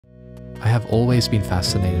I have always been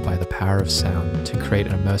fascinated by the power of sound to create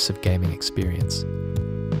an immersive gaming experience.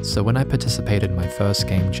 So when I participated in my first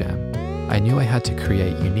game jam, I knew I had to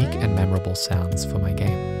create unique and memorable sounds for my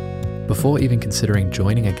game. Before even considering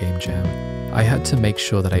joining a game jam, I had to make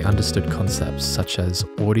sure that I understood concepts such as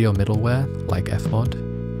audio middleware like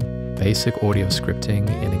FMOD, basic audio scripting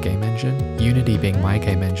in a game engine, Unity being my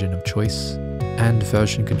game engine of choice, and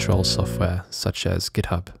version control software such as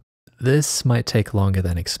GitHub. This might take longer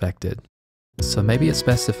than expected, so maybe it's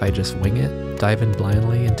best if I just wing it, dive in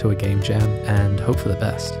blindly into a game jam, and hope for the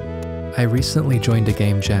best. I recently joined a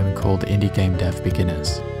game jam called Indie Game Dev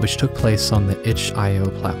Beginners, which took place on the itch.io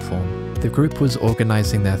platform. The group was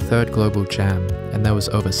organizing their third global jam, and there was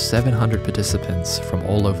over 700 participants from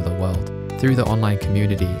all over the world. Through the online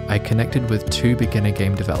community, I connected with 2 beginner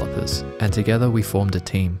game developers, and together we formed a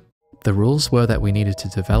team. The rules were that we needed to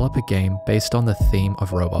develop a game based on the theme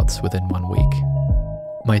of robots within 1 week.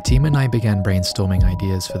 My team and I began brainstorming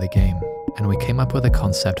ideas for the game, and we came up with a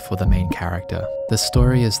concept for the main character. The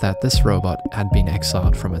story is that this robot had been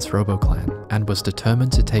exiled from its RoboClan and was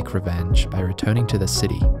determined to take revenge by returning to the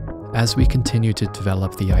city. As we continued to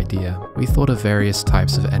develop the idea, we thought of various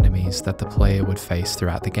types of enemies that the player would face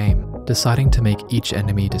throughout the game, deciding to make each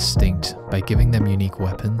enemy distinct by giving them unique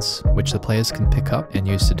weapons, which the players can pick up and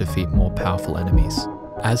use to defeat more powerful enemies.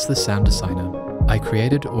 As the sound designer, I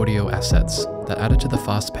created audio assets that added to the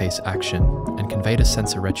fast-paced action and conveyed a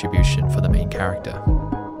sense of retribution for the main character.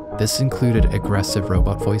 This included aggressive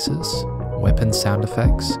robot voices, weapon sound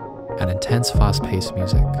effects, and intense fast-paced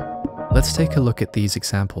music. Let's take a look at these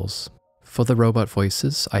examples. For the robot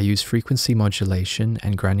voices, I use frequency modulation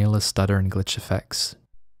and granular stutter and glitch effects.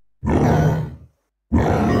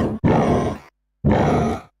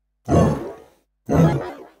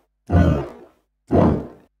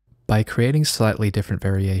 By creating slightly different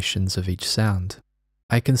variations of each sound,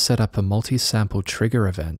 I can set up a multi-sample trigger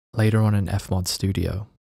event later on in FMOD Studio.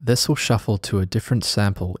 This will shuffle to a different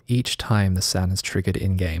sample each time the sound is triggered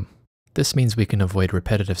in-game. This means we can avoid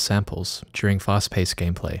repetitive samples during fast-paced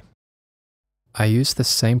gameplay. I use the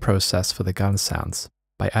same process for the gun sounds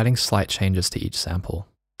by adding slight changes to each sample.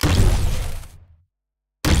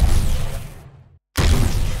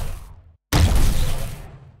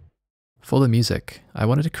 For the music, I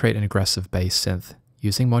wanted to create an aggressive bass synth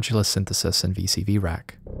using modular synthesis and VCV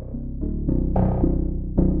Rack.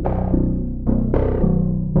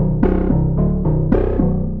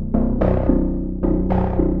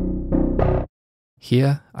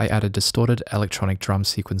 Here, I added distorted electronic drum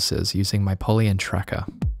sequences using my Poly tracker.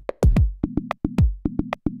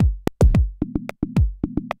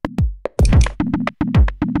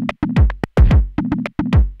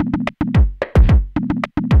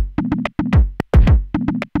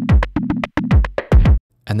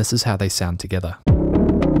 And this is how they sound together.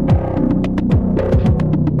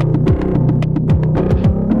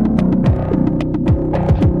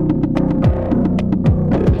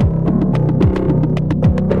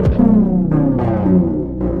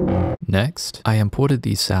 Next, I imported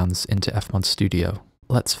these sounds into FMOD Studio.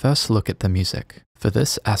 Let's first look at the music. For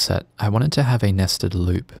this asset, I wanted to have a nested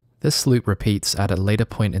loop. This loop repeats at a later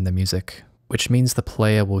point in the music, which means the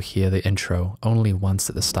player will hear the intro only once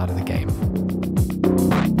at the start of the game.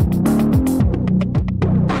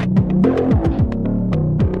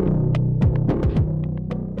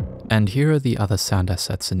 And here are the other sound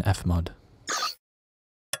assets in FMOD.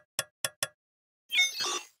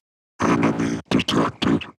 Enemy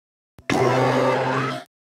detected.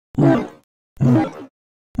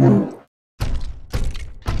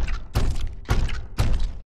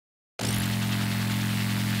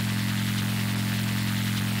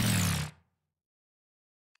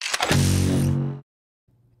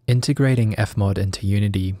 Integrating FMOD into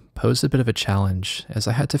Unity posed a bit of a challenge as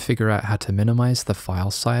I had to figure out how to minimize the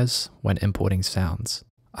file size when importing sounds.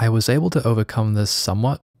 I was able to overcome this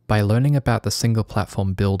somewhat by learning about the single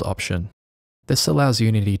platform build option. This allows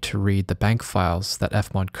Unity to read the bank files that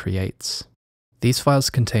FMOD creates. These files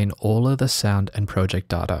contain all of the sound and project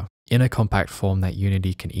data in a compact form that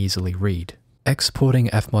Unity can easily read. Exporting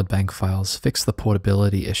FMOD bank files fixed the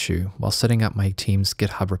portability issue while setting up my team's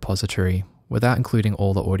GitHub repository without including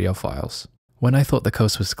all the audio files. When I thought the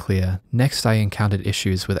coast was clear, next I encountered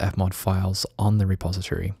issues with FMOD files on the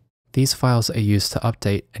repository. These files are used to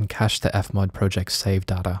update and cache the FMOD project save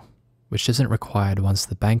data, which isn't required once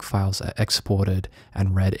the bank files are exported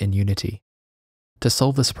and read in Unity. To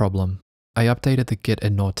solve this problem, I updated the git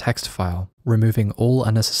ignore text file, removing all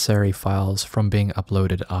unnecessary files from being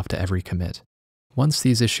uploaded after every commit. Once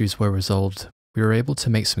these issues were resolved, we were able to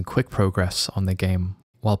make some quick progress on the game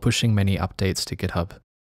while pushing many updates to GitHub.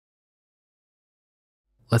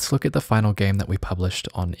 let's look at the final game that we published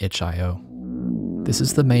on itch.io. This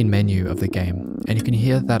is the main menu of the game, and you can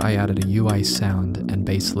hear that I added a UI sound and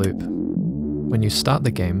bass loop. When you start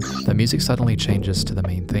the game, the music suddenly changes to the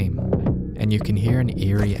main theme, and you can hear an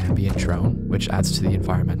eerie ambient drone, which adds to the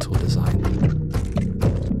environmental design.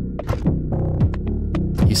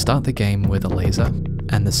 You start the game with a laser,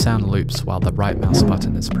 and the sound loops while the right mouse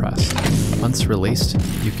button is pressed. Once released,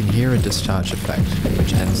 you can hear a discharge effect,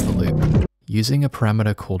 which ends the loop. Using a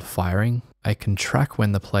parameter called firing, I can track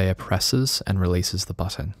when the player presses and releases the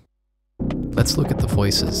button. Let's look at the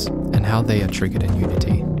voices and how they are triggered in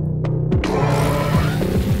Unity.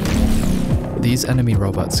 These enemy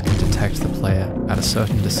robots can detect the player at a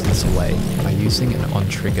certain distance away by using an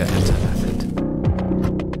on-trigger enter method.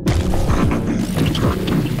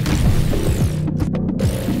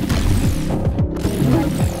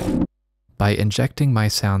 By injecting my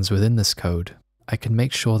sounds within this code, I can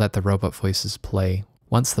make sure that the robot voices play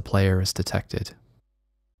once the player is detected.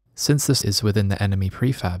 Since this is within the enemy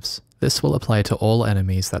prefabs, this will apply to all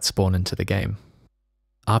enemies that spawn into the game.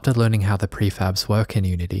 After learning how the prefabs work in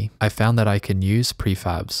Unity, I found that I can use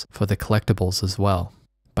prefabs for the collectibles as well,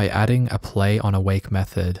 by adding a play on awake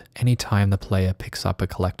method anytime the player picks up a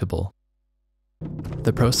collectible.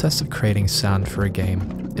 The process of creating sound for a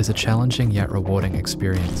game is a challenging yet rewarding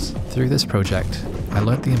experience. Through this project, I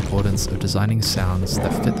learned the importance of designing sounds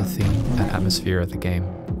that fit the theme and atmosphere of the game.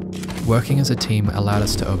 Working as a team allowed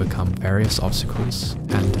us to overcome various obstacles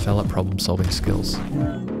and develop problem-solving skills.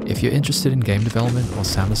 If you're interested in game development or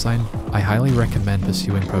sound design, I highly recommend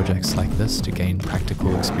pursuing projects like this to gain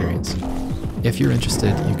practical experience. If you're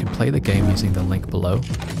interested, you can play the game using the link below.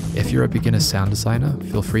 If you're a beginner sound designer,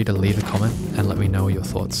 feel free to leave a comment and let me know your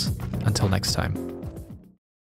thoughts. Until next time.